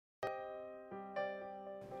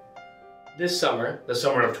This summer, the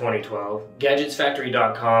summer of 2012,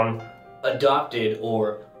 GadgetsFactory.com adopted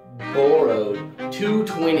or borrowed 2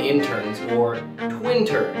 twin interns, or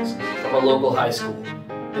twinterns, from a local high school.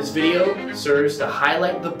 This video serves to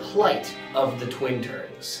highlight the plight of the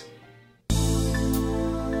twinterns.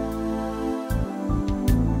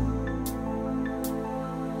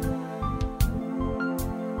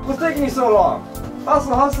 What's taking you so long?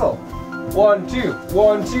 Hustle, hustle. 1, 2,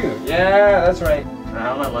 1, 2. Yeah, that's right.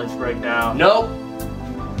 I'm on lunch break now. Nope.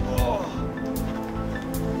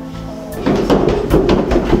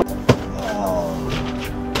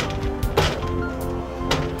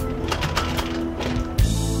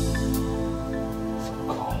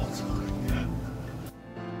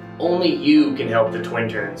 Only you can help the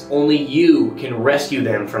twinterns. Only you can rescue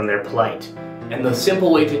them from their plight. And the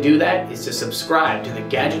simple way to do that is to subscribe to the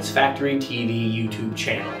Gadgets Factory TV YouTube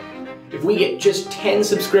channel. If we get just 10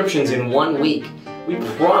 subscriptions in 1 week, we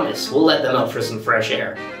promise we'll let them out for some fresh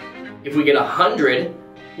air. If we get 100,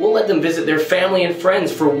 we'll let them visit their family and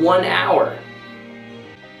friends for 1 hour.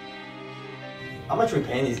 How much are we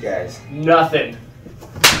paying these guys? Nothing.